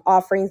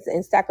offerings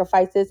and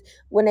sacrifices.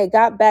 When they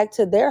got back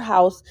to their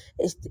house,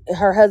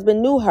 her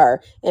husband knew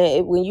her.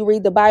 And when you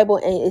read the Bible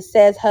and it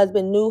says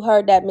husband knew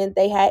her, that meant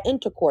they had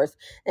intercourse.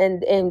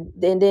 And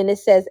then it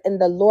says, and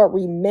the Lord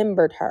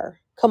remembered her.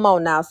 Come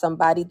on now,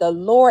 somebody. The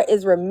Lord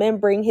is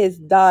remembering his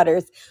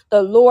daughters.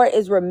 The Lord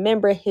is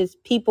remembering his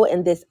people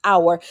in this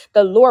hour.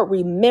 The Lord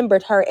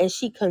remembered her and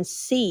she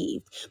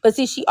conceived. But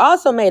see, she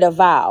also made a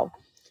vow.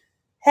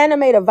 Hannah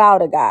made a vow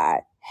to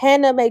God.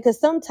 Because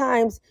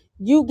sometimes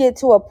you get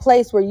to a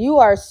place where you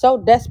are so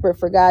desperate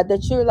for God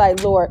that you're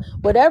like, Lord,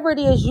 whatever it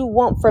is you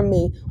want from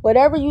me,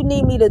 whatever you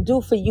need me to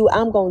do for you,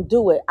 I'm going to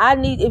do it.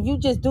 If you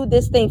just do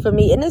this thing for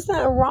me. And there's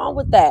nothing wrong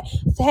with that.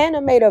 So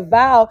Hannah made a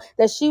vow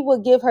that she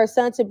would give her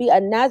son to be a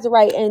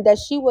Nazarite and that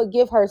she would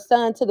give her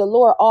son to the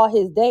Lord all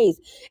his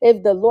days.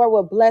 If the Lord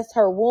would bless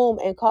her womb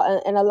and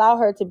allow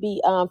her to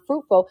be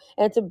fruitful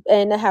and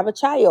to have a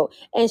child.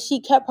 And she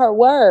kept her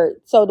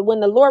word. So when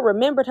the Lord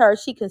remembered her,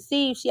 she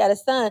conceived, she had a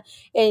son,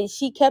 and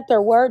she kept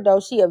her word, though.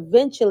 She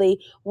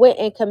eventually went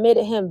and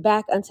committed him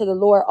back unto the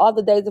Lord all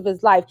the days of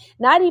his life,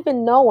 not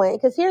even knowing,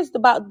 because here's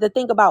the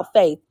thing about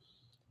faith.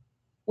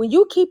 When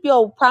you keep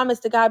your promise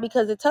to God,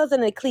 because it tells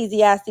in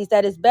Ecclesiastes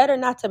that it's better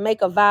not to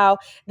make a vow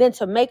than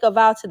to make a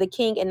vow to the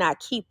king and not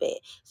keep it.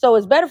 So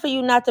it's better for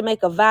you not to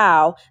make a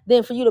vow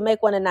than for you to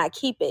make one and not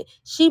keep it.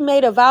 She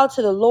made a vow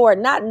to the Lord,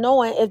 not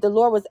knowing if the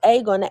Lord was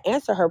A, going to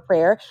answer her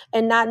prayer,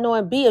 and not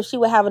knowing B, if she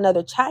would have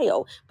another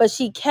child. But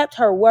she kept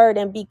her word,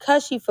 and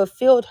because she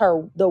fulfilled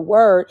the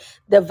word,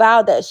 the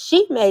vow that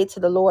she made to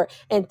the Lord,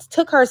 and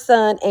took her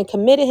son and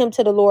committed him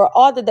to the Lord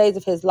all the days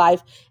of his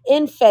life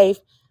in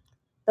faith,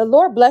 the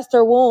Lord blessed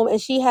her womb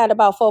and she had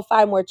about 4 or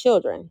 5 more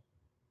children.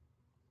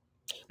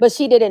 But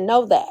she didn't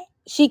know that.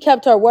 She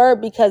kept her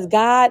word because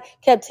God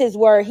kept his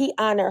word. He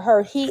honored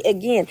her.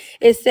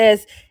 It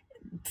says,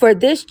 for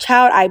this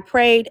child I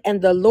prayed,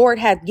 and the Lord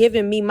hath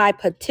given me my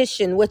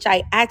petition, which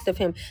I asked of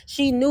him.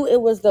 She knew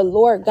it was the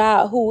Lord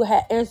God who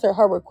had answered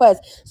her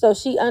request. So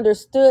she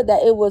understood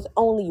that it was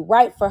only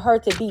right for her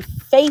to be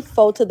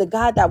faithful to the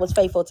God that was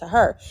faithful to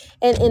her.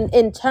 And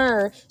in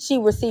turn, she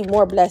received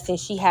more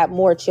blessings. She had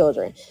more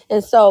children.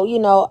 And so,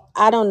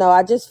 I don't know.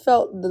 I just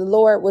felt the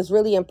Lord was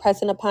really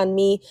impressing upon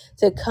me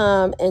to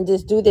come and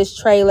just do this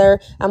trailer.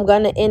 I'm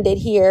going to end it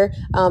here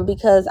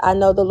because I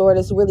know the Lord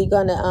is really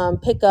going to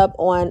pick up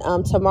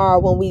on tomorrow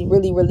when we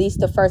really release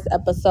the first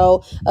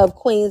episode of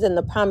Queens in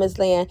the Promised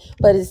Land.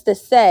 But it's to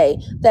say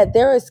that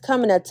there is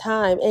coming a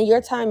time, and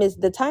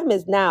the time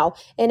is now,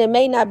 and it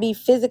may not be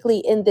physically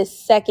in this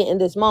second, in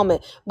this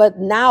moment, but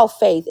now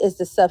faith is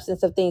the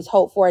substance of things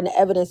hoped for and the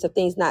evidence of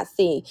things not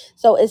seen.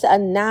 So it's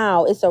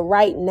a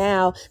right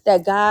now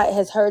that God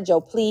has heard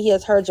your plea. He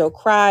has heard your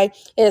cry.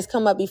 It has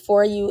come up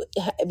before him,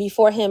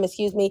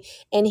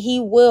 and he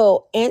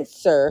will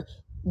answer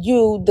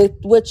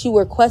what you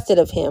requested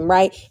of him,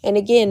 right? And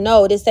again,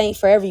 no, this ain't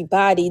for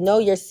everybody. Know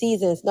your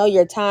seasons, know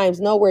your times,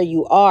 know where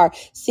you are.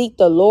 Seek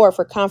the Lord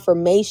for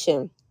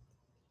confirmation,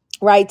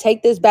 right?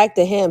 Take this back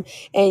to him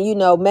and,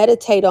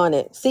 meditate on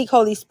it. Seek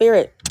Holy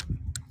Spirit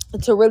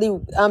to really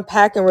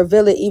unpack and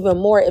reveal it even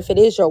more if it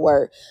is your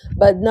word.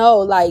 But no,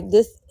 like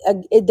this,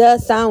 it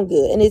does sound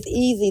good. And it's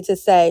easy to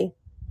say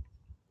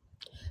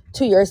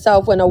to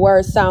yourself when a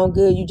word sound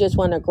good, you just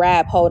want to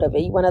grab hold of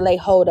it, you want to lay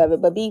hold of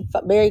it. But be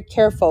very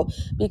careful,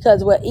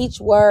 because with each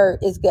word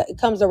it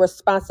comes a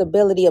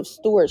responsibility of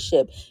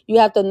stewardship. You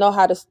have to know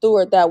how to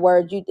steward that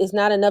word. It's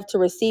not enough to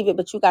receive it,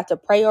 but you got to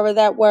pray over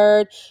that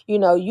word.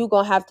 You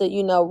gonna have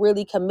to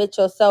really commit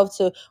yourself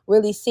to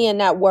really seeing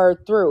that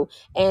word through.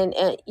 And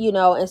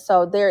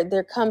so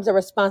there comes a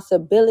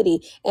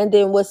responsibility. And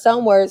then with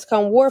some words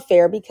come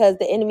warfare, because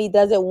the enemy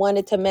doesn't want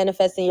it to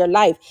manifest in your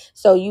life.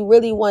 So you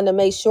really want to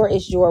make sure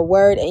it's your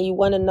word, and you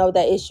want to know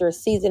that it's your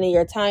season and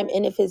your time.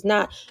 And if it's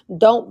not,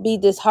 don't be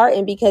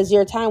disheartened, because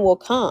your time will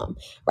come,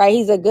 right?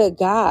 He's a good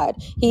God.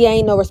 He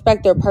ain't no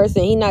respecter of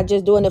person. He's not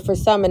just doing it for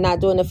some and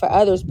not doing it for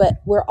others,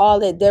 but we're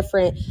all at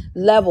different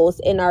levels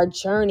in our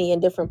journey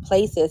in different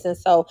places. And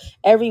so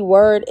every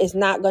word is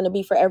not going to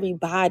be for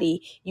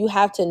everybody. You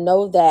have to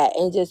know that.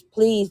 And just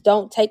please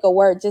don't take a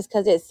word just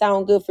because it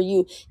sounds good for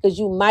you, because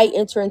you might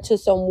enter into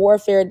some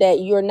warfare that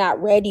you're not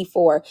ready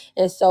for.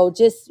 And so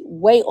just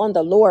wait on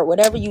the Lord.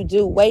 Whatever you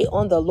do, wait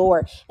on the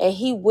Lord, and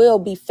he will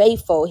be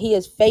faithful. He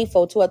is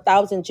faithful to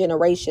 1,000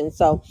 generations.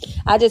 So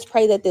I just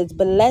pray that this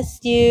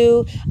bless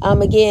you.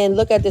 Again,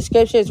 look at the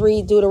scriptures,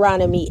 read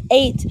Deuteronomy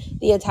 8,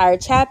 the entire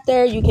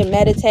chapter. You can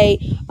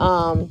meditate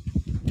on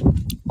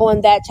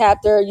that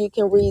chapter. You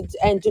can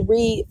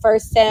read 1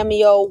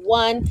 Samuel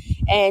 1,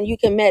 and you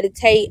can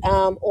meditate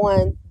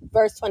on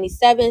verse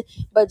 27.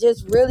 But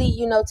just really,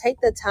 take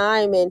the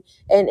time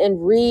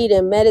and read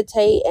and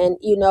meditate,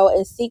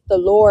 and seek the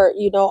Lord,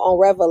 on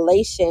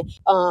revelation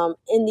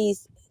in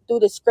these through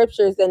the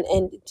scriptures,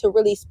 and to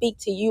really speak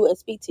to you and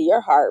speak to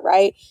your heart,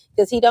 right?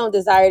 Because he don't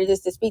desire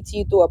just to speak to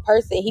you through a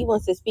person. He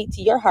wants to speak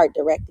to your heart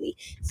directly.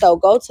 So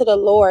go to the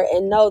Lord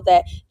and know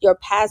that your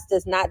past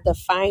does not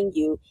define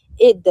you.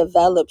 It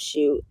develops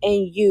you,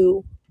 and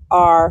you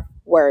are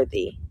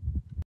worthy.